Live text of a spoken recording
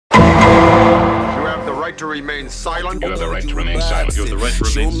right to remain silent. You have the right to remain silent. You have the right to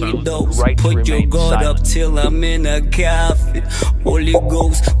remain silent. Dose. Right to Put your remain guard silent. up till I'm in a coffin. Holy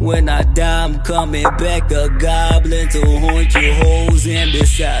Ghost, when I die, I'm coming back a goblin to haunt you hoes. And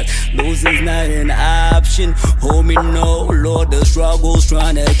besides, losing's not an option. Homie, no, Lord, the struggle's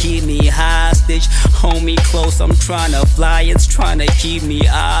trying to keep me hostage. Hold me close, I'm trying to fly. It's trying to keep me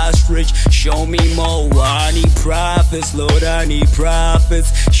ostrich. Show me more. I need prophets, Lord, I need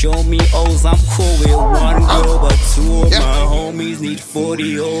prophets. Show me O's, I'm cool with one girl, but two of my homies need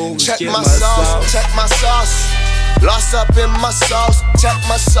 40 O's. Check my sauce, check my sauce. Lost up in my sauce, check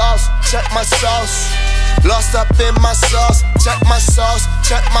my sauce, check my sauce. Lost up in my sauce, check my sauce,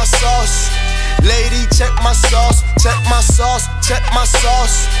 check my sauce. Lady, check my sauce, check my sauce, check my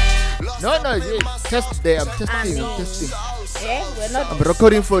sauce. No, yeah, test there. I'm testing. Yeah, we're not. I'm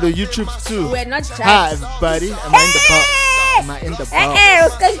recording for the YouTube too. We're not just. Hi everybody. Am I in the box? Am I in the box?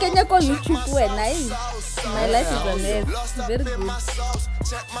 Usikangenya ko YouTube wena. My life is a mess. Very good. I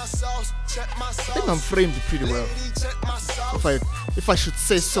think I'm framed pretty well. If I should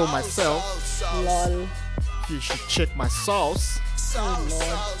say so myself. Lol. You should check my sauce. Oh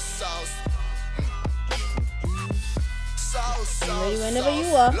Lord. Ready whenever you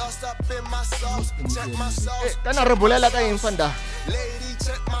are. Kana re bolela ka eng fanda?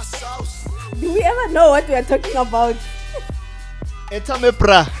 Do we ever know what we are talking about? Eta me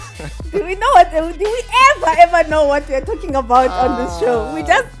bra. Do we ever know what we are talking about on this show? We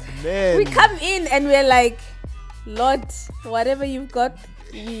just Man. we come in and we're like, Lord, whatever you've got,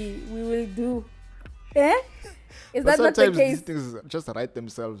 we will do. Eh? Is But that not the sometimes case? these things just write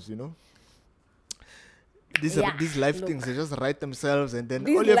themselves, you know. These Yeah, life look. things, they just write themselves, and then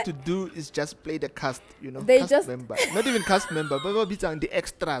These all you have to do is just play the cast, you know. They cast just- member, not even cast member, but the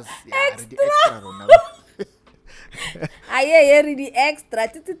extras. Yeah, the Extra. extra. The extra.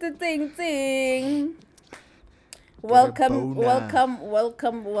 Ting. Welcome. You know,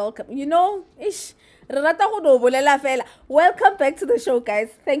 welcome back to the show, guys.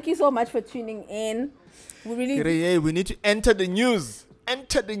 Thank you so much for tuning in. We really We need to enter the news.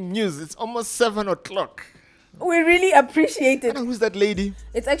 Enter the news. It's almost 7 o'clock. appreciate it. And who's that lady?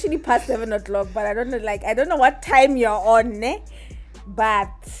 It's actually past 7 o'clock, but I don't know what time you're on, ne? But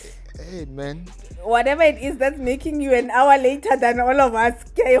Hey, man. whatever it is that's making you an hour later than all of us,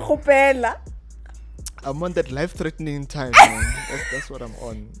 ke ikgopela. I'm on that life-threatening time, man. That's what I'm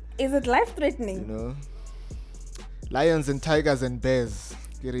on. Is it life-threatening? You know, lions and tigers and bears.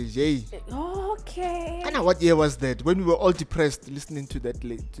 Yay. Okay. I know what year was that? When we were all depressed listening to that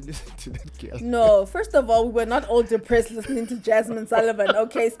girl. No, first of all, we were not all depressed listening to Jasmine Sullivan.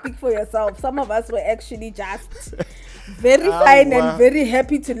 Okay, speak for yourself. Some of us were actually just very fine wow. and very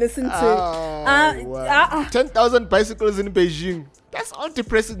happy to listen to. Wow. 10,000 bicycles in Beijing. That's all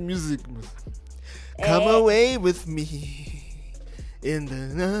depressing music. Come away with me in the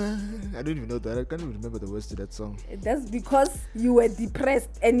night. I don't even know that. I can't even remember the words to that song. That's because you were depressed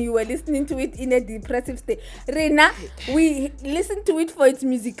and you were listening to it in a depressive state. Rena, we listen to it for its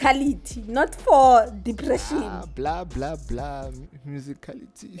musicality, not for depression. Blah, blah, blah.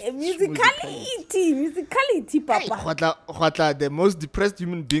 Musicality. Musicality, Papa. Khwatla, the most depressed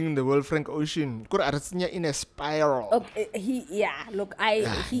human being in the world, Frank Ocean. In a spiral. Okay,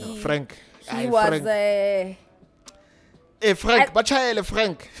 Frank. He was Frank. Hey, Frank. Bachayele,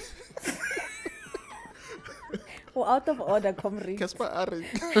 Frank. out of order, comrade. Casper Ari.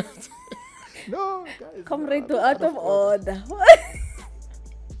 No, guys. Comrade, out of order.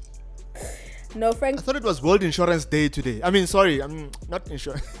 No, Frank. I thought it was World Insurance Day today. I mean, sorry, I'm not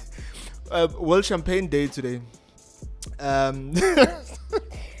insurance. World Champagne Day today.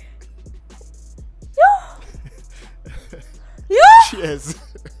 Cheers.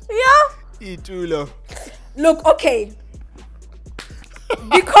 Yeah. Itulo. Look, okay.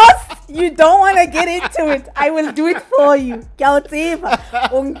 Because you don't want to get into it, I will do it for you. I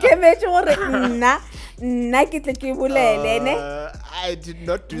did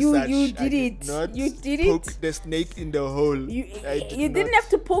not do You- such. you I did it. Not You did it. poke the snake in the hole. You I didn't have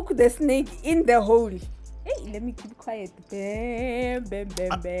to poke the snake in the hole. Hey, let me keep quiet. Bam, bam,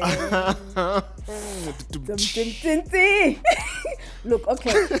 bam, bam. Dum, dum, dum, dum. Look,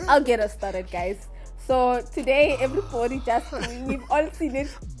 okay, I'll get us started, guys. So today, everybody we've all seen it.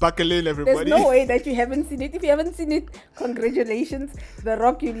 Buckle in, There's everybody. no way that you haven't seen it. If you haven't seen it, congratulations. The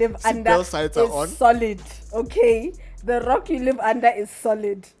rock you live under Seatbelt is signs are on. solid. Okay? The rock you live under is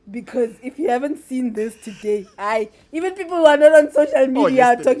solid. Because if you haven't seen this today, even people who are not on social media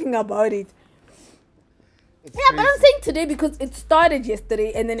are yesterday. talking about it. It's Yeah, but I'm saying today because it started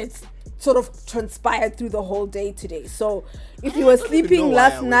yesterday and then it's sort of transpired through the whole day today. So if you were don't even know sleeping why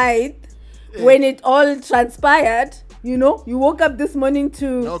last I went. night, when it all transpired, you know, you woke up this morning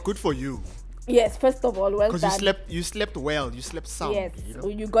to... No, good for you. Yes, first of all, well Because done. you slept well, you slept sound. Yes, You know?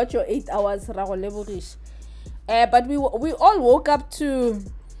 you got your 8 hours, Rago Leborish. But we all woke up to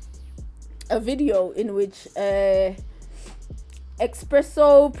a video in which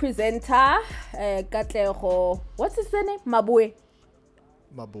Espresso presenter Katlego, what's his name? Mabue.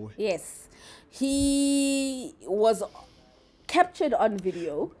 My boy. Yes, he was captured on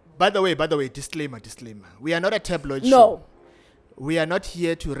video. By the way, disclaimer. We are not a tabloid No. show. We are not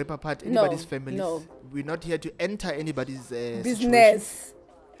here to rip apart anybody's families. no. We're not here to enter anybody's situation. Business.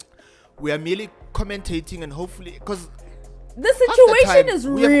 We are merely commentating and hopefully, because The situation is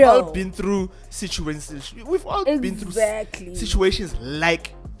we real. have all been through situations. We've all been through Exactly. situations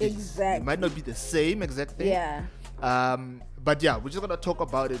like this. Exactly. It might not be the same exact thing. Yeah. But yeah, we're just gonna talk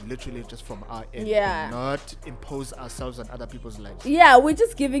about it literally just from our end. Yeah. And not impose ourselves on other people's lives. Yeah, we're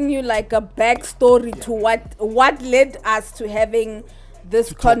just giving you like a backstory to what led us to having this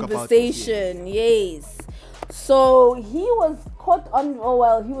To talk about conversation. Yes. So he was caught on.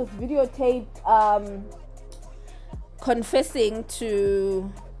 He was videotaped confessing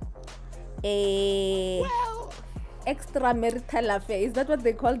to a extramarital affair. Is that what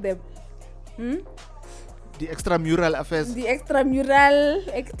they call them? The extramural affairs. The extramural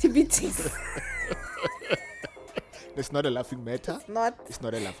activities. It's not a laughing matter. Not It's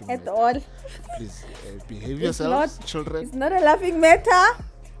not a laughing at matter. all. Please behave It's yourselves, not- children. It's not a laughing matter.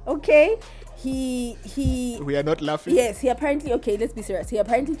 Okay. He We are not laughing. yes, he apparently, okay, let's be serious. He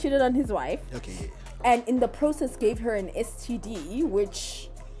apparently cheated on his wife Okay. and in the process gave her an STD, which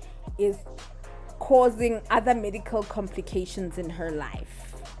is causing other medical complications in her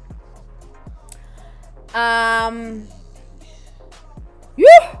life.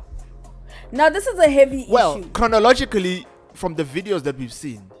 Now this is a heavy Well, issue. chronologically, from the videos that we've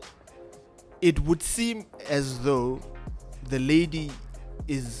seen, it would seem as though the lady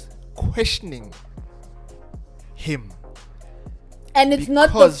is questioning him. And it's not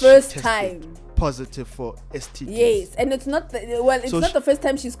the because she first tested time. positive for STDs. Yes, and it's not it's So not she- the first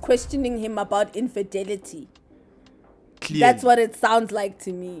time she's questioning him about infidelity. Clearly. That's what it sounds like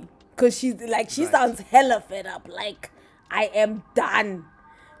to me. Cause she's like, she Right. sounds hella fed up. Like, I am done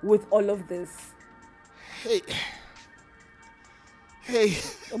with all of this. Hey,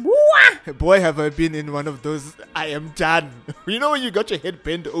 Wah! boy, have I been in one of those I am done. You know when you got your head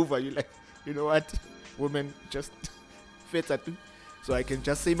bent over, you're like, you know what, woman, just fit at me, so I can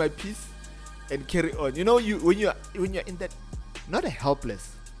just say my piece and carry on. You know, when you're in that, not a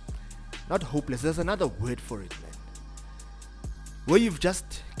helpless, not hopeless. There's another word for it, man. Where you've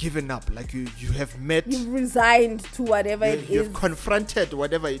just given up, like you have met. You've resigned to whatever it You've is. confronted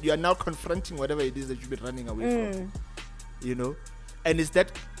whatever you are now confronting whatever it is that you've been running away from. You know, and is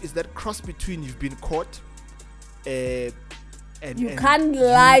that cross between you've been caught, and You and can't you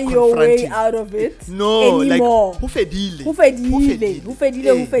lie your way confronting. out of it No, anymore. like who fedile? Who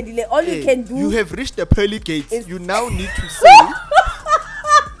fedile. All you can do You have reached the pearly gates. is- You now need to say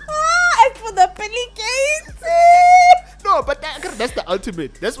as for the pelicans. no, but that's the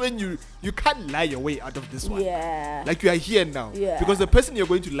ultimate. That's when you can't lie your way out of this one. Yeah. Like you are here now. Yeah. Because the person you're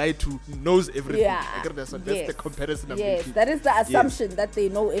going to lie to knows everything. Yeah. I get that's Yes. the comparison I'm Yes, making. that is the assumption that they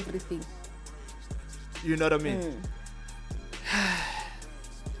know everything. You know what I mean? Mm.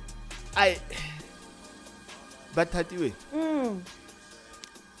 But Tatiwe,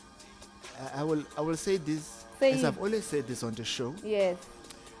 I will say this, Say as it. I've always said this on the show, Yes.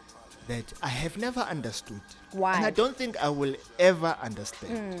 that I have never understood. Why? And I don't think I will ever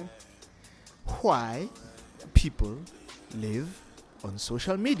understand why people live on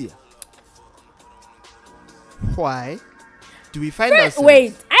social media. Why do we find ourselves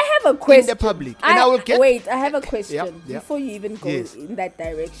Wait, I have a question. in the public? And I will get Wait, I have a question Yeah. before you even go Yes. in that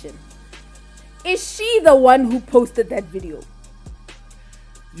direction. Is she the one who posted that video?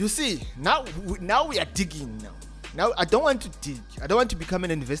 You see, now we are digging now. Now I don't want to dig. I don't want to become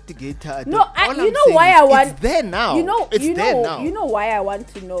an investigator. No, All you I'm know saying why is I want. It's there now. It's you there know, now. you know why I want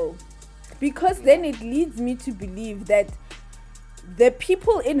to know, because then it leads me to believe that the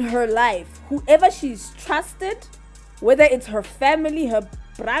people in her life, whoever she's trusted, whether it's her family, her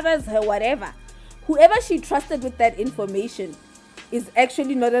brothers, her whatever, whoever she trusted with that information is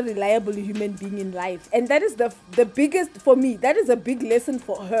actually not a reliable human being in life. And that is the biggest, for me, that is a big lesson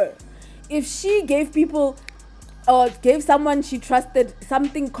for her. If she gave people or gave someone she trusted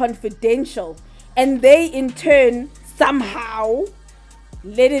something confidential and they in turn somehow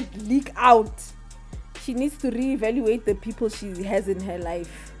let it leak out, she needs to reevaluate the people she has in her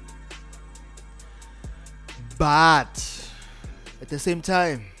life. But at the same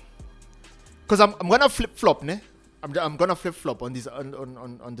time, Because I'm gonna flip flop, ne? I'm gonna flip flop on this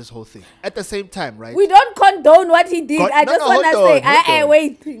on this whole thing. At the same time, right? We don't condone what he did. I just want to say,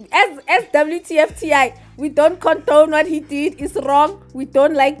 wait. As WTFTI, we don't condone what he did. It's wrong. We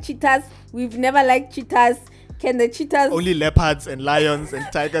don't like cheetahs. We've never liked cheetahs. Can the cheetahs only leopards and lions and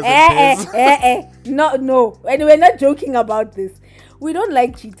tigers and bears? No. And we're not joking about this. We don't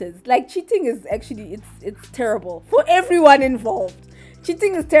like cheaters. Like, cheating is actually it's terrible for everyone involved.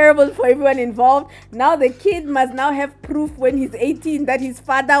 Cheating is terrible for everyone involved. Now the kid must now have proof when he's 18 that his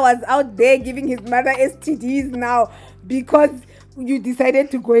father was out there giving his mother STDs now because you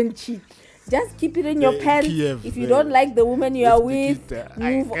decided to go and cheat. Just keep it in your pants. If you don't like the woman you are with,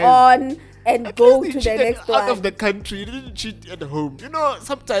 move on and go to the next one. Out of the country, you didn't cheat at home. You know,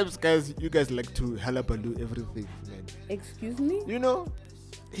 sometimes you guys like to hullabaloo everything, man. Excuse me? You know,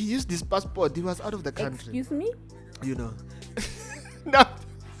 he used his passport. He was out of the country. Excuse me? You know.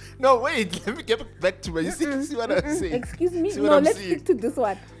 No, wait. Let me get back to what you see what I'm saying. Excuse me. No, let's stick to this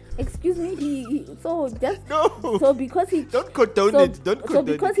one. Excuse me. So because he don't condone it. Don't condone it. So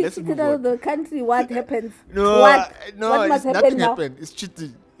because he cheated out of the country, what happens? No, what must nothing happen now? It's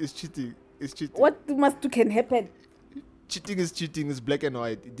cheating. It's cheating. What can happen? Cheating is cheating. It's black and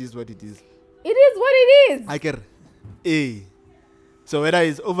white. It is what it is. It is what it is. I get it. So whether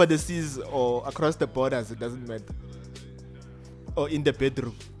it's over the seas or across the borders, it doesn't matter. Or in the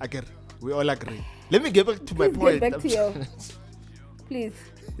bedroom, we all agree. Let me get back to my point. Get back to your. Please.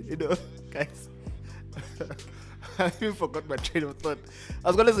 You know, guys, I even forgot my train of thought. I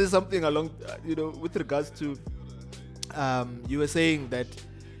was gonna say something along, with regards to, you were saying that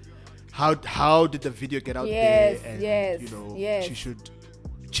how did the video get out there? And, she should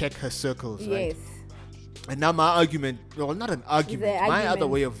check her circles, right? And now my argument, well, not an argument, my other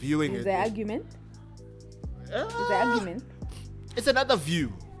way of viewing it. Argument? It's another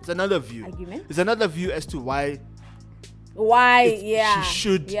view. Argument? It's another view as to why.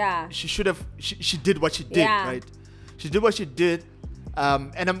 She did what she did, right? She did what she did,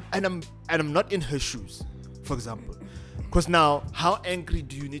 and I'm not in her shoes, for example. Because now, how angry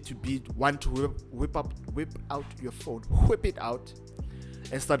do you need to be? One, to whip out your phone, whip it out,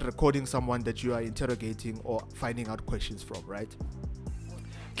 and start recording someone that you are interrogating or finding out questions from, right?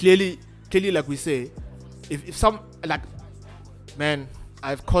 Clearly, like we say, if some, like, man,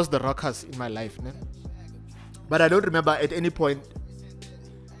 I've caused the ruckus in my life, né? But I don't remember at any point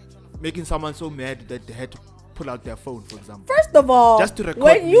making someone so mad that they had to pull out their phone, for example. First of all, just to record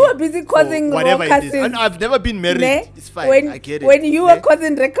when you were busy causing whatever it is. And I've never been married. It's fine. I get it. When you were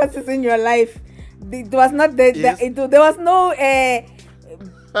causing ruckus in your life, it was not there was no.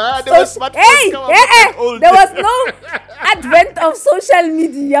 There was no advent of social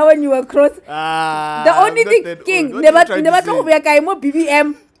media when you were cross. The only thing, never talk about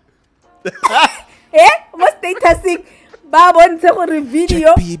BBM. What's statusing? Babon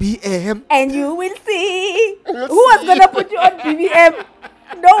video BBM, and you will see who was gonna put you on BBM.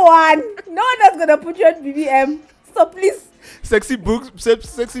 No one is gonna put you on BBM. So please, sexy boobs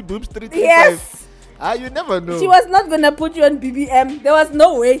 335. Yes. You never know. She was not gonna put you on BBM. There was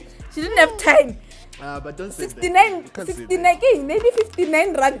no way. She didn't have time. But don't say 69, maybe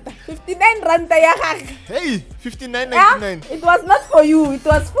 59 rand. 59 rand. Hey, 59.99. It was not for you. It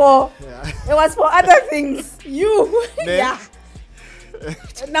was for other things. You,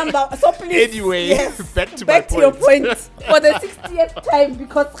 number. So please. Anyway, back to your point for the 60th time,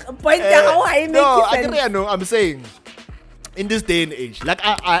 because point how I make sense. No, I'm saying, in this day and age, like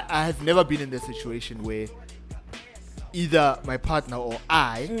I have never been in the situation where either my partner or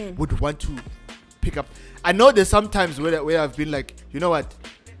I would want to pick up. I know there's sometimes where I've been like, you know what,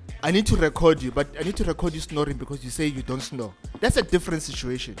 I need to record you, but I need to record you snoring because you say you don't snore. That's a different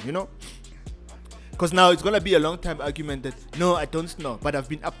situation, you know, because now it's gonna be a long time argument that no, I don't snore, but I've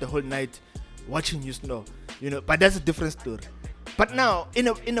been up the whole night watching you snore, you know. But that's a different story. But now in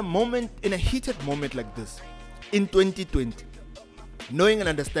a heated moment like this in 2020, knowing and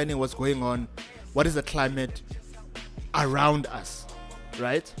understanding what's going on, what is the climate around us,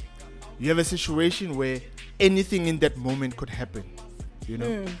 right? You have a situation where anything in that moment could happen. You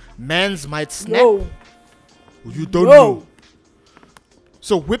know, mans might snap. You don't know.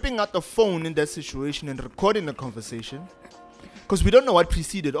 So whipping out the phone in that situation and recording the conversation, because we don't know what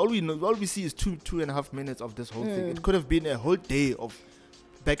preceded. All we see is 2.5 minutes of this whole thing. It could have been a whole day of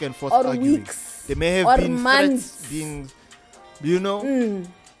back and forth or arguing. Weeks. There may have been months. Threats being, you know.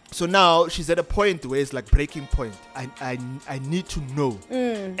 So now she's at a point where it's like breaking point. I need to know.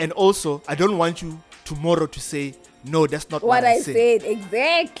 And also, I don't want you tomorrow to say, no, that's not what I said.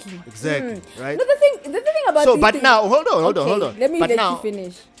 Exactly, right? No, the thing about so, but now, hold on. Let me let you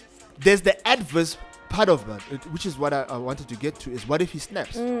finish. there's the adverse part of that, which is what I wanted to get to, is what if he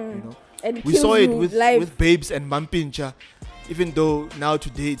snaps? You know, And we kills saw it you with live. Babes and Mampincha, even though now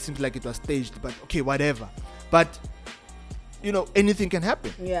today it seems like it was staged, but okay, whatever. But you know, anything can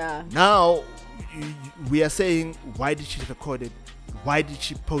happen. Yeah. Now we are saying, why did she record it? Why did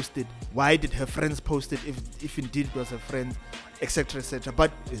she post it? Why did her friends post it? If indeed it was her friend, etc., etc.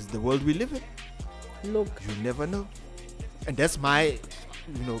 But it's the world we live in. Look. You never know, and that's my,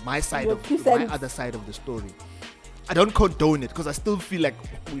 you know, my side Your of 2 my cents. other side of the story. I don't condone it because I still feel like,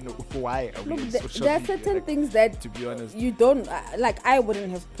 you know, why are we Look, on there social are media? certain Like, things that to be honest, you don't like. I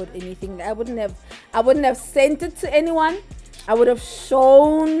wouldn't have put anything. I wouldn't have sent it to anyone. I would have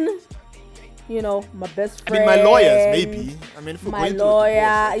shown, you know, my best I friend. mean, my lawyers maybe. I mean, if we're My going to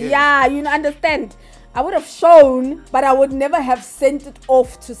lawyer. divorce, Yeah, you know, understand. I would have shown, but I would never have sent it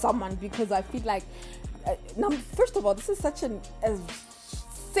off to someone because I feel like, now, first of all, this is such a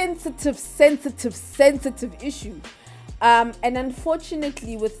sensitive issue. And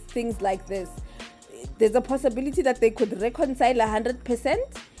unfortunately, with things like this, there's a possibility that they could reconcile 100%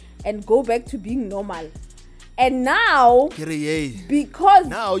 and go back to being normal. And now, because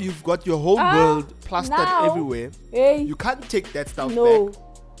now you've got your whole world plastered now, everywhere. hey, You can't take that stuff no,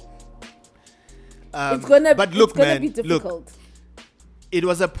 back. it's gonna look, be man, difficult. It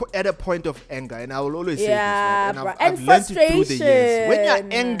was at a point of anger, and I will always say this, Yeah, right? bro. I've And learned it through frustration. the years. When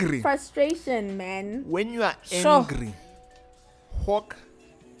you're angry, Frustration, man. when you are Sure. angry, walk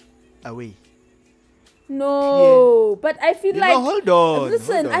away. No, but I feel You like know, hold on.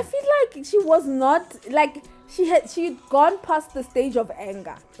 listen, hold on. I feel like she was not like she'd gone past the stage of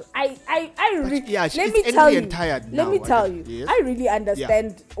anger. I really yeah, she let is me angry tell you. and tired Let now, me tell I you. guess. Yes. I really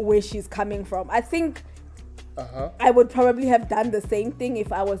understand where she's coming from. I think Uh-huh. I would probably have done the same thing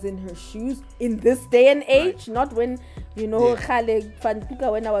if I was in her shoes in this day and age, not when, you know, Khale Fantuka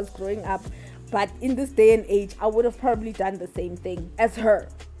when I was growing up, but in this day and age, I would have probably done the same thing as her.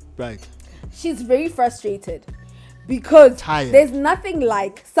 Right. She's very frustrated because Tired. there's nothing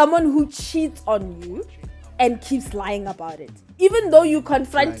like someone who cheats on you and keeps lying about it. Even though you're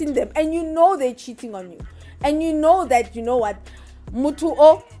confronting them and you know they're cheating on you, and you know that, you know what,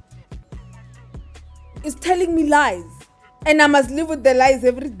 Mutuo is telling me lies and I must live with the lies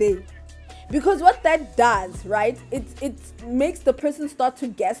every day. Because what that does, right, it makes the person start to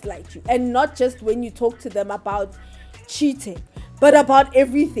gaslight you, and not just when you talk to them about cheating, but about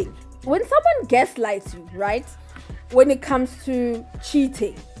everything. When someone gaslights you, right, when it comes to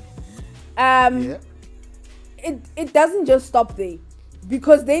cheating, it doesn't just stop there,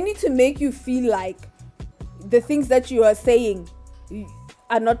 because they need to make you feel like the things that you are saying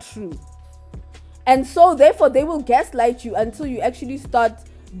are not true. And so therefore they will gaslight you until you actually start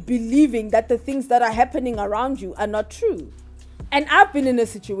believing that the things that are happening around you are not true. And I've been in a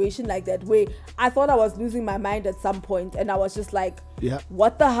situation like that where I thought I was losing my mind at some point, and I was just like,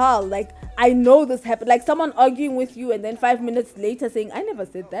 what the hell? Like, I know this happened. Like someone arguing with you and then 5 minutes later saying, I never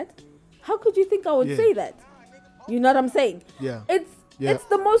said that. How could you think I would say that? You know what I'm saying? Yeah. It's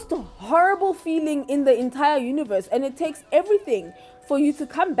the most horrible feeling in the entire universe, and it takes everything for you to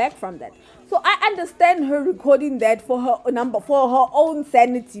come back from that. So I understand her recording that for her own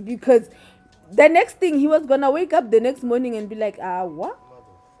sanity, because the next thing he was gonna wake up the next morning and be like, what?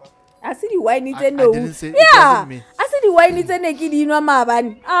 I said why need to know. didn't say, Yeah. I said why need to know kid, you know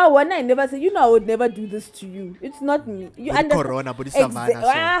maban. One I never said, you know, I would never do this to you. It's not me. You But understand? corona, but it's savannah,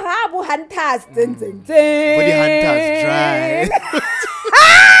 so. Bu hunters. Body hunters dry.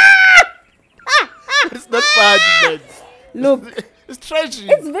 It's not fun, man. Look, it's tragic.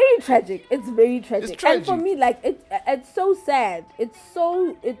 it's very tragic. It's very tragic. It's And for tragic. me, like it's so sad.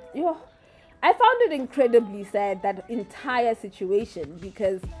 I found it incredibly sad, that entire situation,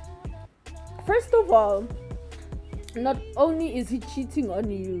 because first of all, not only is he cheating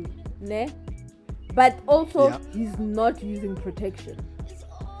on you, ne, but also he's not using protection.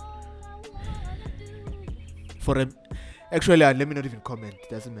 For him, actually, let me not even comment. It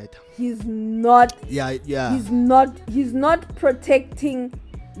doesn't matter. He's not. Yeah. He's not protecting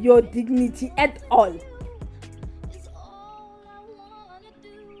your dignity at all.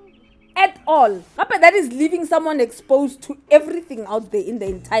 At all. But that is leaving someone exposed to everything out there in the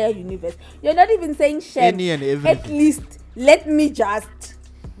entire universe. You're not even saying, Shem, Any and everything. at least let me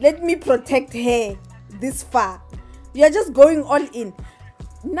protect her this far. You're just going all in.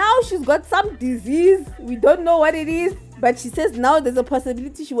 Now she's got some disease. We don't know what it is. But she says now there's a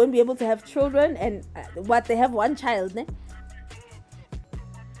possibility she won't be able to have children. And they have one child, ne?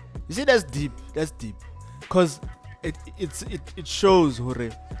 You see, that's deep. That's deep. Because it shows, Hore,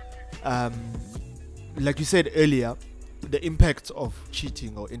 like you said earlier, the impact of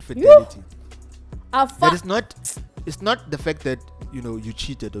cheating or infidelity. That is not. It's not the fact that you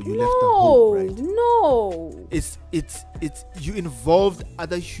cheated or you left the home, right? No. It's you involved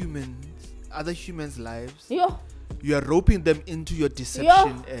other humans' lives. Yeah. You are roping them into your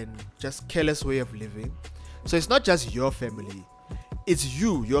deception and just careless way of living. So it's not just your family. It's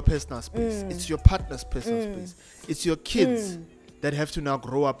your personal space. It's your partner's personal space. It's your kids that have to now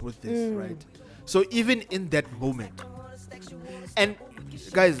grow up with this, right? So even in that moment, and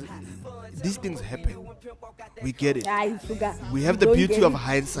guys, these things happen. We get it. We have the beauty of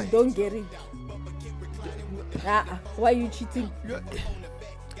hindsight. Don't get it. Why are you cheating?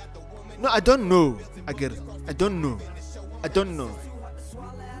 No, I don't know. I get it. I don't know.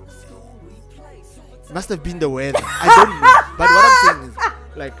 Must have been the weather. I don't know. But what I'm saying is,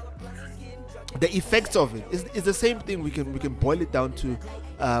 like, the effects of it is the same thing. We can boil it down to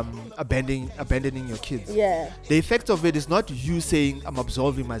abandoning your kids. Yeah. The effect of it is not you saying I'm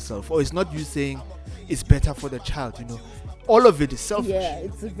absolving myself, or it's not you saying it's better for the child. All of it is selfish. Yeah,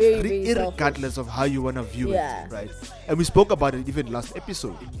 it's very, very regardless selfish. of how you want to view it, right? And we spoke about it even last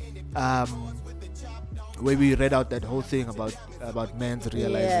episode, where we read out that whole thing about men's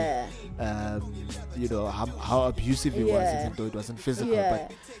realizing, how abusive it was, even though it wasn't physical,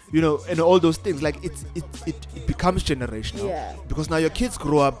 but and all those things. Like it becomes generational, because now your kids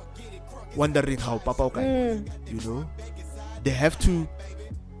grow up wondering how Papa okay, they have to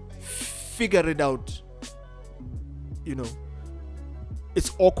figure it out.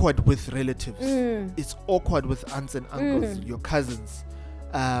 It's awkward with relatives. It's awkward with aunts and uncles, your cousins.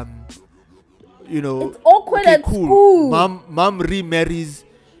 It's awkward at school. Mom remarries.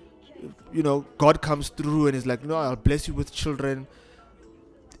 God comes through and is like, no, I'll bless you with children.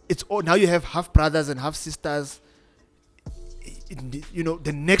 It's all now you have half brothers and half sisters.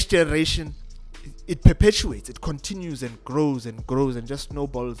 The next generation, it perpetuates, it continues and grows and just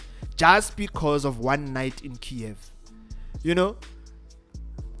snowballs, just because of one night in Kiev.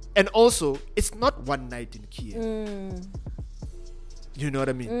 And also, it's not one night in Kiev. You know what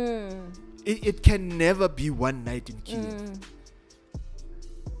I mean? It can never be one night in Kiev.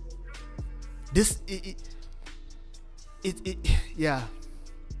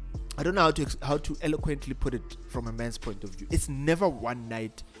 I don't know how to eloquently put it from a man's point of view. It's never one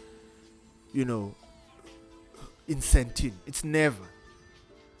night, in Sentin. It's never.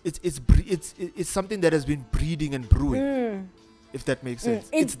 It's something that has been breeding and brewing. If that makes sense.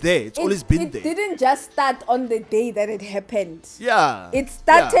 It's there. It's always been there. It didn't just start on the day that it happened. Yeah. It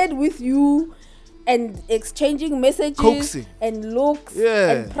started with you and exchanging messages, coaxing, and looks,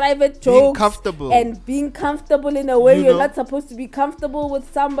 yeah, and private jokes, being comfortable, and being comfortable in a way you're not supposed to be comfortable with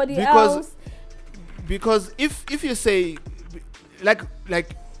somebody else. Because if you say, like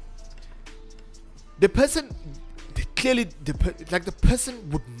the person, clearly the person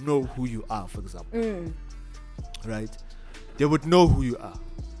would know who you are, for example, right? They would know who you are.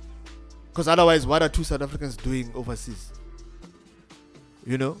 Because otherwise, what are two South Africans doing overseas?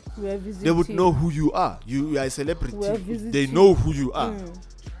 You know? They would know who you are. You are a celebrity. They know who you are.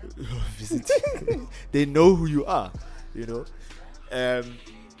 They know who you are. You know?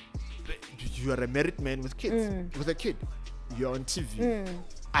 You are a married man with kids. With a kid. You're on TV.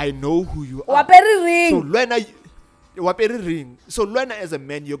 I know who you are. So Luana, as a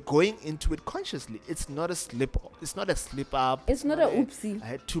man, you're going into it consciously. It's not a slip up. It's not a oopsie. I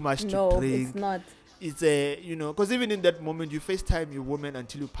had too much to drink. No, it's not. It's a, because even in that moment, you FaceTime your woman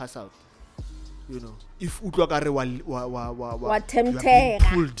until you pass out. If utlwakare wa tempted.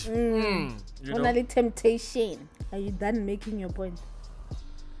 Only temptation. Are you done making your point?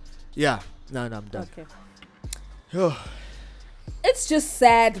 Yeah. No, I'm done. Okay. It's just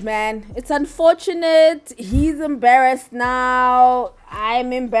sad, man. It's unfortunate. He's embarrassed now.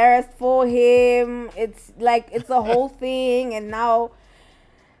 I'm embarrassed for him. It's like, it's a whole thing. And now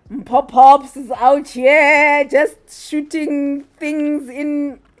Pops is out here just shooting things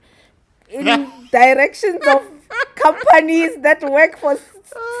in directions of companies that work for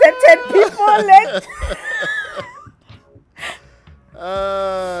certain people.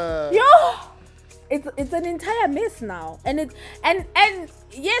 It's an entire mess now, and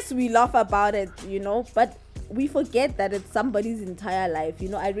yes, we laugh about it, but we forget that it's somebody's entire life.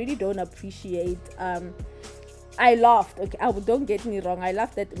 I really don't appreciate. I laughed. Okay, don't get me wrong. I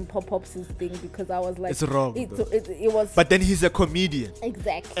laughed at Pop's thing because I was like, it's wrong. It was. But then he's a comedian.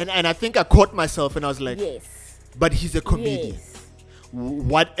 Exactly. And I think I caught myself, and I was like, yes. But he's a comedian. Yes.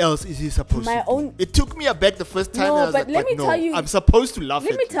 What else is he supposed to do? It took me aback the first time. I was like, let me tell you, I'm supposed to laugh.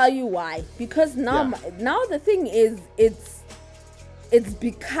 Let me tell you why. Because now the thing is, it's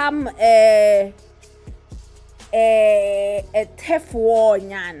become a a tough war,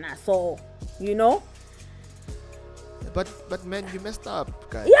 nyana. So, you know. But man, you messed up,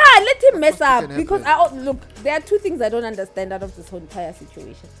 guys. Yeah, let him mess What up because look, there are two things I don't understand out of this whole entire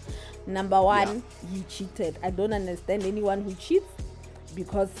situation. Number one, he cheated. I don't understand anyone who cheats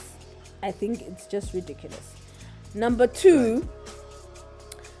because I think it's just ridiculous. Number two,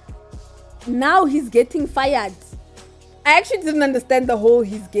 now he's getting fired. I actually didn't understand the whole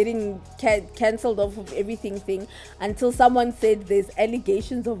he's getting cancelled off of everything thing until someone said there's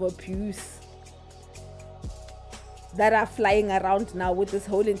allegations of abuse that are flying around now with this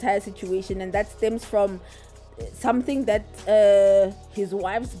whole entire situation, and that stems from something that his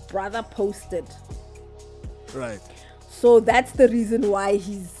wife's brother posted. Right. So that's the reason why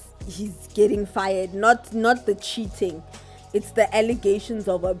he's getting fired, not the cheating. It's the allegations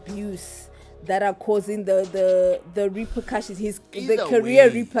of abuse that are causing the repercussions, the career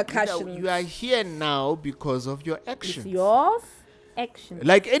repercussions. You are here now because of your actions. It's yours action.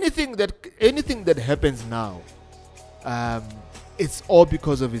 Like anything that happens now, it's all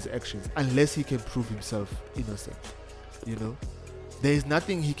because of his actions, unless he can prove himself innocent. You know, there is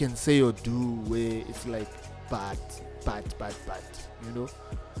nothing he can say or do where it's like bad. You know,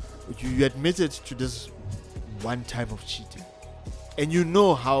 you admitted to this one time of cheating, and you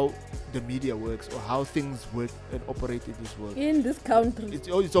know how the media works or how things work and operate in this world. In this country,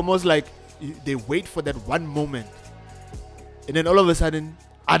 it's almost like they wait for that one moment, and then all of a sudden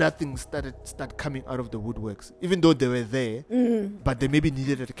other things start coming out of the woodworks, even though they were there, but they maybe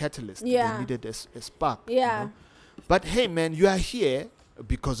needed a catalyst. Yeah. They needed a spark. Yeah. You know? But hey, man, you are here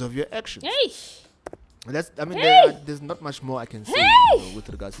because of your actions. hey, There's not much more I can say with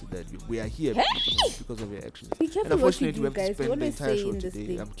regards to that. We are here because of your actions. Be careful And unfortunately, we what you have do, to spend the guys. We entire always show say in this today.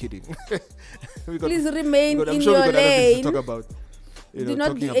 thing. I'm kidding. please remain I'm in sure your we've got other things to lane. talk about. Do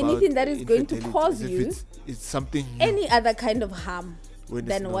not do anything that is going to cause as if you it's something new any other kind of harm when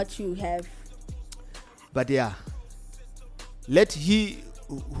it's than not. what you have. But yeah, let he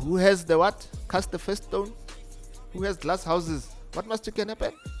who has the what cast the first stone, who has glass houses. What must you can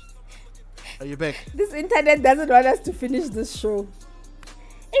happen? Are you back? This internet doesn't want us to finish this show.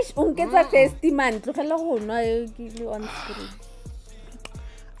 Ish, unketsa thirsty man. Tlogela go nwa ke le on screen.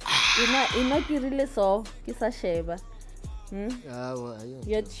 Ina ke rile so ke sa sheba.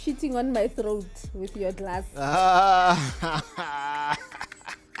 You're shitting on my throat with your glass.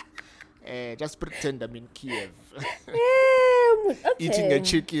 Just pretend I'm in Kiev. Okay. Eating a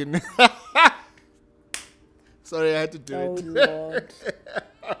chicken. Sorry, I had to do Oh it. Lord.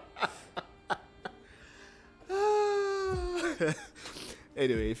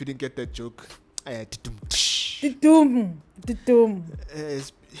 Anyway, if you didn't get that joke, Dudum.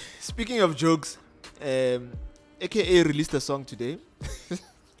 speaking of jokes, AKA released a song today.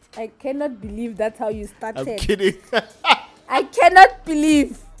 I cannot believe that's how you started. I'm kidding. I cannot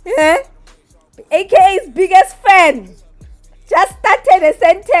believe. AKA's biggest fan just started a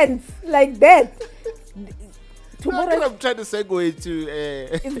sentence like that. Tomorrow I'm trying to segue to.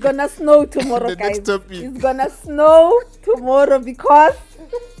 it's gonna snow tomorrow, the guys. next topic. It's gonna snow tomorrow because,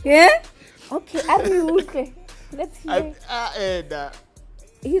 Okay, okay. Let's hear.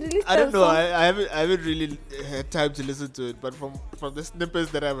 He released I don't a know. song. I haven't really had time to listen to it, but from the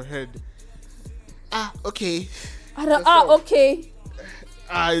snippets that I've heard, okay. Okay.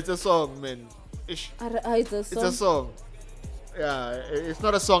 It's a song, man. Ish. It's a song. It's a song. Yeah, it's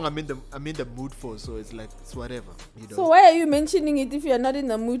not a song I'm in the mood for, so it's like it's whatever, you know. So why are you mentioning it if you're not in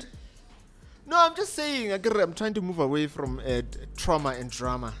the mood? No, I'm just saying. I'm trying to move away from trauma and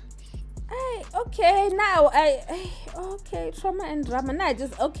drama. Okay, now okay, trauma and drama. Now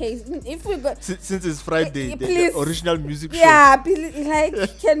if we go Since it's Friday, please, the original music show. Yeah,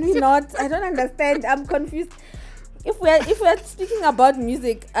 can we not? I don't understand. I'm confused. If we're speaking about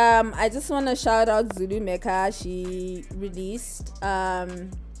music, I just want to shout out Zulu Meka. She released a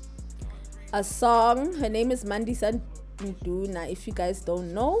song. Her name is Mandisa Nduna. If you guys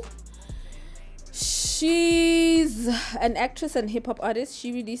don't know, she's an actress and hip hop artist.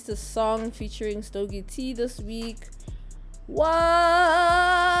 She released a song featuring Stogie T this week. What?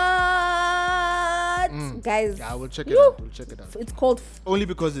 Guys, Yeah, we'll check it out. it's called Only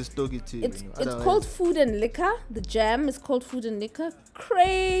because it's Stogie T. it's called Food and Liquor. The jam is called Food and Liquor.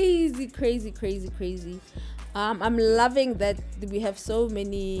 Crazy. I'm loving that we have so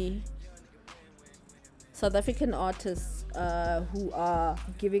many South African artists who are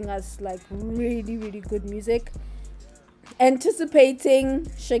giving us like really, really good music. Anticipating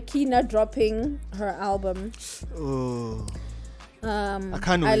Shakina dropping her album. Oh, I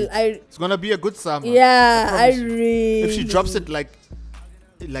can't wait. It's gonna be a good summer. Yeah, I promise you. really. If she drops it like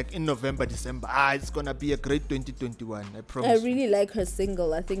like in November, December. It's gonna be a great 2021. I I promise. really like her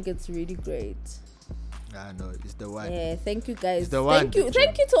single. I think it's really great. No, it's the one. Yeah, thank you guys. It's the one,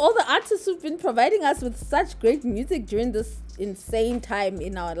 Thank you to all the artists who've been providing us with such great music during this insane time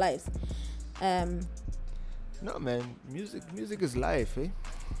in our lives. No, man, music is life, eh?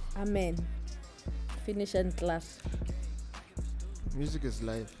 Amen. Finish and class. Music is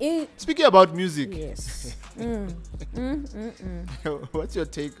life. Eh, Speaking about music, yes. what's your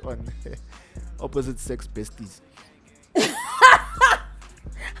take on opposite sex besties?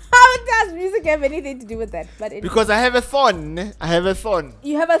 How does music have anything to do with that? But anyway. Because I have a thorn.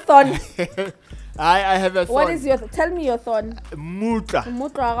 You have a thorn. I have a thorn. What is your tell me your thorn? Mutla.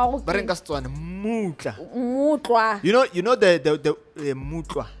 Mutla. Mutla. Mutla. You know the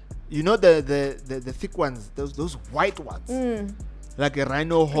mutla. You know the thick ones, those white ones. Like a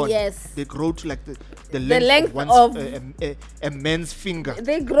rhino horn. Yes. They grow to like the length length of a man's finger.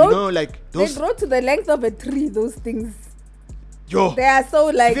 They grow. You know, like those. They grow to the length of a tree. Those things. Yo. They are so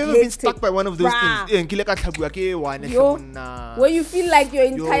like. Have you ever been stuck by one of those things? Yo, where you feel like your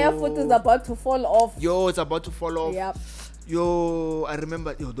entire foot is about to fall off. Yo, it's about to fall off. Yep. Yo, I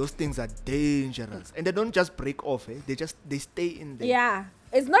remember. Yo, those things are dangerous, and they don't just break off. They stay in there. Yeah,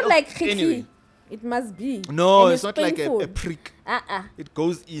 it's not like Kiki. Anyway. It must be. No, And it's not painful. like a prick. It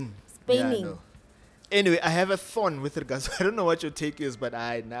goes in. Paining. No. Anyway, I have a thorn with regards. I don't know what your take is, but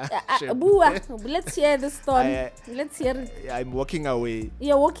shame. Bua, let's hear this thorn. Let's hear it. I'm walking away.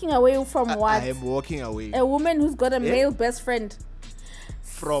 You're walking away from what? I am walking away A woman who's got a male best friend.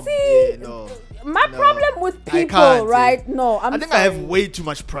 from. See, No. My No. problem with I people, can't, right? No, I think sorry. I have way too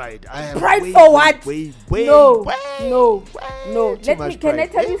much pride. I have Pride way, for way, what? Way, No, way, no, way no. too Let me. much Can I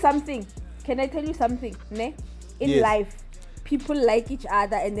pride. tell you something? Can I tell you something? Ne? In Yes. life, people like each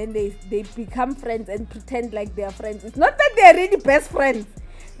other and then they become friends and pretend like they are friends. It's not that they're really best friends.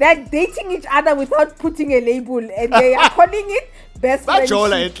 They're dating each other without putting a label, and they are calling it best friendship.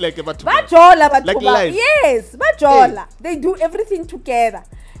 Bajola ain't like a batu- Bajola, Like Batuba. life. Yes, Bajola. They do everything together.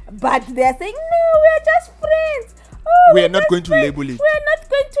 But they're saying, no, we're just friends. Oh, We are we're not just going to friends. label it. We're not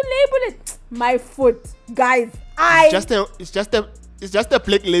going to label it. My foot. Guys, It's just a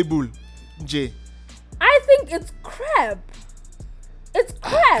plague label, Jay. I think it's crap. It's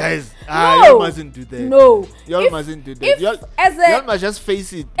crap. Guys, no. y'all mustn't do that. No. Y'all If- mustn't do that. if Y'all must just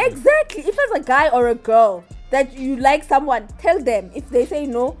face it. Exactly. If as a guy or a girl that you like someone, tell them. If they say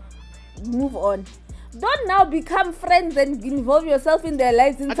no, move on. Don't now become friends and involve yourself in their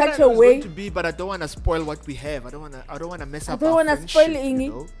lives in I don't such know a how it's way. going to be, but I don't want to spoil what we have. I don't want to mess up. don't our wanna friendship, spoil you Ingi.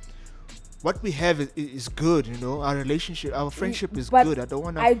 know? What we have is good, you know. Our relationship, our friendship is But good. I don't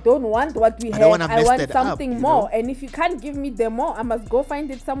want to. I don't want what we I have. don't wanna I mess want that up, something you more. know? And if you can't give me the more, I must go find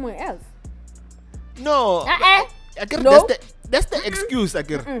it somewhere else. No. I get No. that's the excuse. I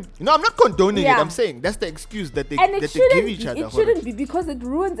get. You know, I'm not condoning Yeah. it. I'm saying that's the excuse that they And it that they shouldn't give be. each other. It shouldn't be, because it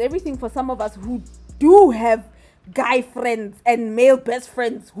ruins everything for some of us who do have guy friends and male best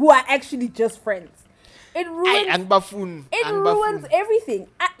friends who are actually just friends. It ruins. It ruins everything.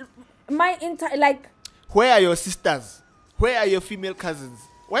 My entire Where are your sisters? Where are your female cousins?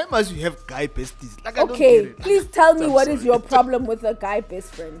 Why must you have guy besties? Like, I don't Okay, get it. please tell me I'm what is sorry. your problem with a guy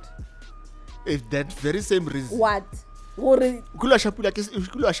best friend? If that very same reason. What? Gore- Kula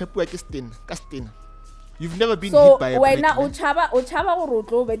shapula ke Stina. You've never been So hit by a when brick, man. uchaba gore o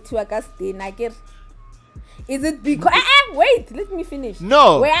tlo bethiwa ka stena akere? Is it because wait, let me finish.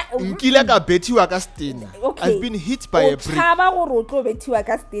 No, Where- nkile ka bethiwa ka Stina. Okay. I've been hit by a brick. Uchaba gore o tlo bethiwa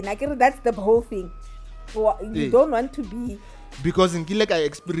ka stena akere? That's the whole thing. You Yeah. don't want to be Because nkile ka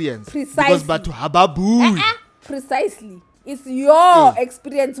experience. Precisely. Because batho ha ba bue. precisely. It's your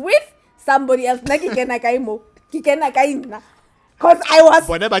experience with somebody else. Na ke kena kae mo? Ke kena kae nna? Because I was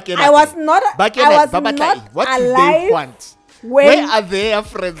Bona ba kena I was kae? not Ba kena- I was ba batla not eng? What do they alive want? when Where are their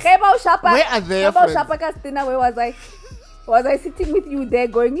friends? Ge ba o shapa- Where are their ge ba o friends? shapa ka stena, where was I? Was I sitting with you there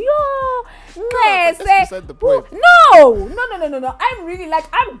going, yo, that's beside the point. No. I'm really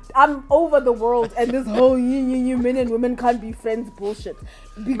I'm over the world and this whole you men and women can't be friends bullshit.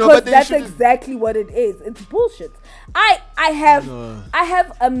 Because but they that's shouldn't. exactly what it is. It's bullshit. I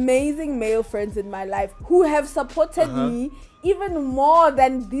have amazing male friends in my life who have supported me even more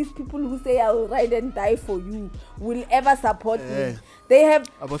than these people who say I will ride and die for you will ever support me. They have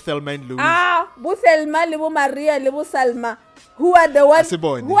About Thelma and Louise. Bo Thelma, Lebo Maria, Lebo Salma, who are the ones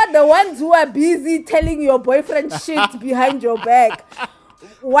Asibone. who are busy telling your boyfriend shit behind your back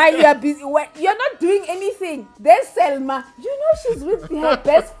while you are busy. You're not doing anything. There's Selma. You know she's with her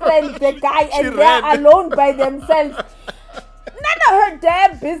best friend, the guy, and they're ran. alone by themselves. None of her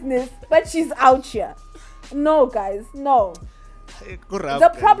damn business, but she's out here. No, guys, no.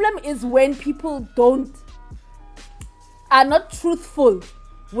 The problem is when people are not truthful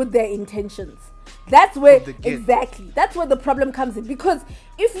with their intentions. That's where that's where the problem comes in. Because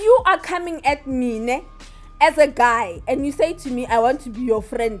if you are coming at me as a guy and you say to me, I want to be your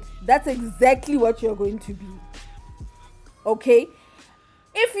friend, that's exactly what you're going to be. Okay?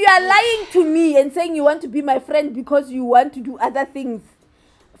 If you are lying to me and saying you want to be my friend because you want to do other things,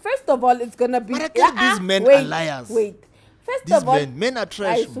 first of all, it's gonna be. But these men are liars. Wait. First These of all, men are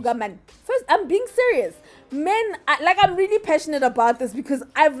trash. First, I'm being serious. Men, I'm really passionate about this because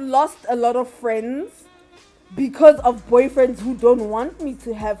I've lost a lot of friends because of boyfriends who don't want me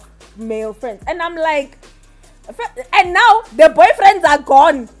to have male friends. And I'm like, and now the boyfriends are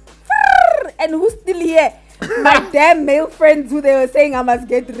gone. And who's still here? My damn male friends who they were saying I must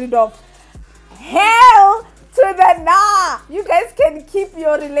get rid of. Hell to the nah. You guys can keep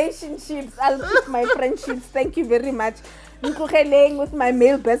your relationships. I'll keep my friendships. Thank you very much. With my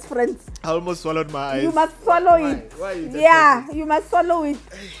male best friends. I almost swallowed my eyes. You must swallow it. Why yeah, you must swallow it.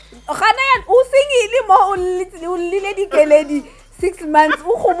 6 months.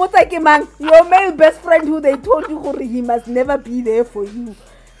 Your male best friend who they told you he must never be there for you.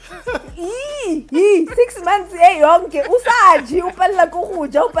 6 months yonke usaji upalla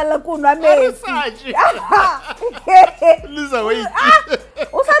kuhuja upalla kunwa mesi lose weight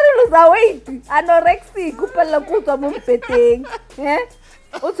lose weight anorexic upalla kutwa mo mpeteng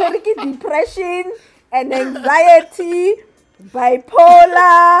utoriki depression and anxiety,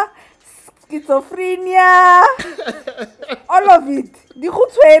 bipolar, schizophrenia, all of it.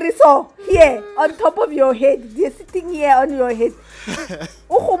 So here on top of your head, they're sitting here on your head.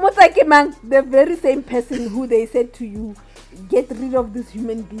 The very same person who they said to you, get rid of this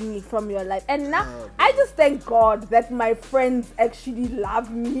human being from your life. And now I just thank God that my friends actually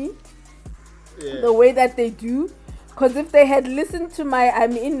love me the way that they do. Because if they had listened to my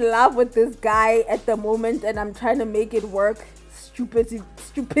I'm in love with this guy at the moment and I'm trying to make it work,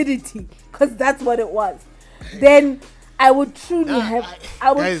 stupidity, because that's what it was, then I would truly have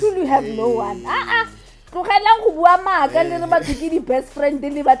no one. Best friend.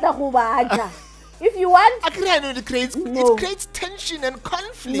 If you want, it creates tension and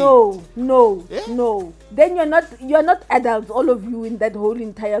conflict. No. Then you're not adults, all of you in that whole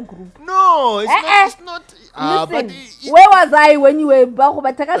entire group. No, it's not. Listen, where was I when you were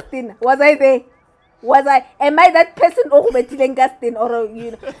Bahubatakastin? Was I there? Am I that person or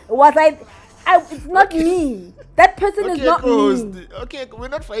was I? It's not me. That person is not me. Okay, we're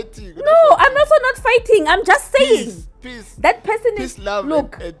not fighting. I'm also not fighting. I'm just saying. Peace. That person Peace, is love,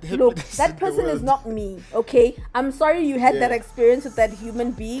 look. That person is not me. Okay, I'm sorry you had that experience with that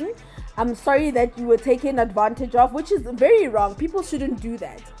human being. I'm sorry that you were taken advantage of, which is very wrong. People shouldn't do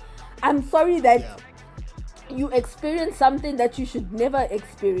that. I'm sorry that you experienced something that you should never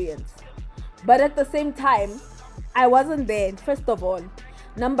experience. But at the same time, I wasn't there, first of all.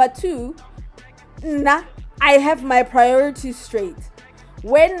 Number two, I have my priorities straight.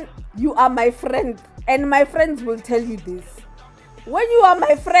 When you are my friend, and my friends will tell you this, when you are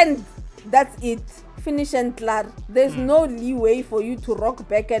my friend, that's it. Finish and clear. There's no leeway for you to rock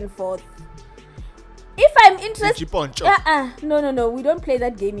back and forth. If I'm interested... No, we don't play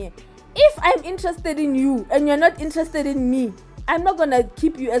that game here. If I'm interested in you and you're not interested in me, I'm not gonna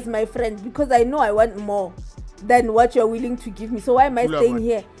keep you as my friend because I know I want more than what you're willing to give me. So why am I staying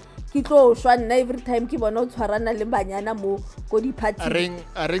here? Every time keep on tshwarana le banyana mo go di party.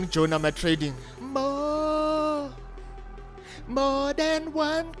 Ring Jonah my trading. More than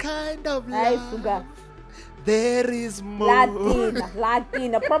one kind of love. There is more.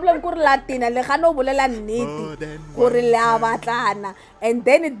 Latina. Problem kur Latina. Le khano bolela nnete. Gore la batlana. And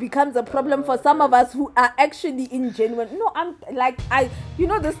then it becomes a problem for some of us who are actually in genuine. No, I'm like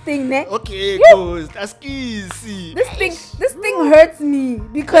this thing, ne? Okay, goes. That's easy. This thing hurts me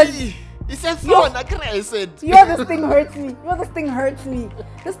because it's a phone. I said. This thing hurts me.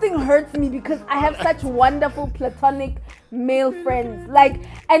 This thing hurts me because I have such wonderful platonic male friends.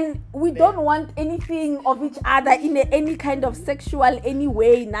 And we don't want anything of each other in any kind of sexual any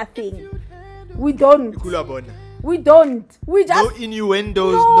way. Nothing. We don't. We just no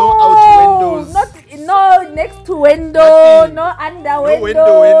innuendos, no out windows. No next to window, no under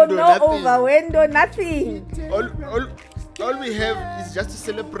window, no nothing. over window, nothing. All we have is just to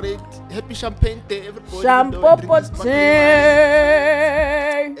celebrate Happy Champagne Day. Everybody.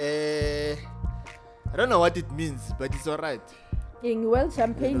 I don't know what it means, but it's alright. Well,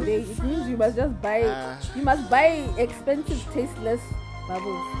 Champagne Day, it means you must just buy. You must buy expensive, tasteless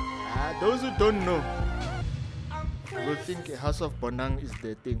bubbles. Those who don't know will think a House of Bonang is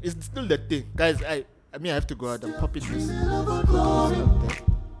the thing. It's still the thing, guys. I mean, I have to go out and pop it this.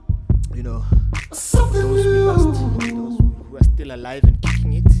 You know, those we lost, those who are still alive and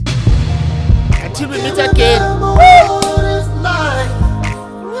kicking it. Until we meet again.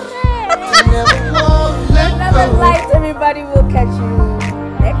 Another light, everybody will catch you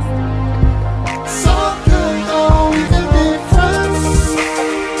next time.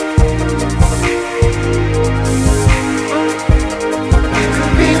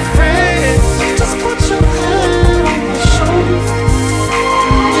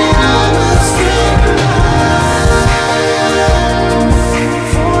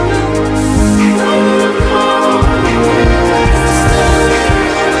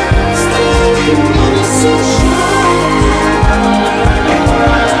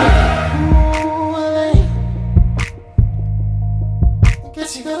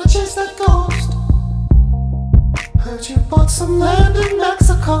 Guess you gotta chase that ghost. Heard you bought some land in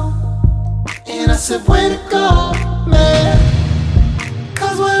Mexico. And I said, way to go, man.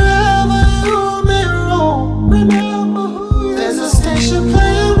 Cause wherever you may roam, remember who there's a station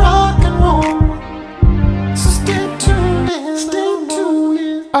playing rock and roll. So stay tuned in, stay tuned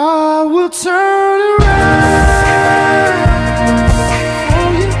in. I will turn around.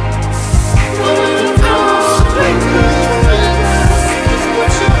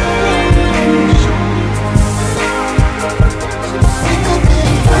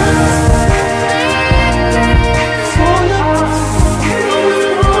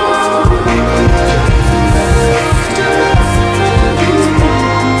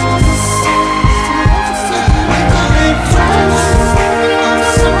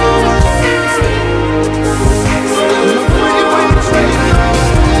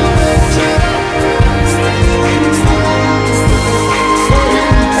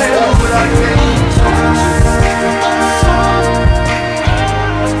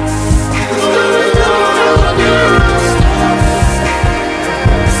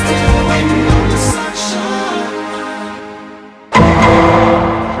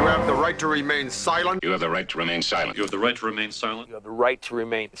 To remain silent. You have the right to remain silent. You have the right to remain silent. You have the right to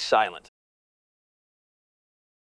remain silent.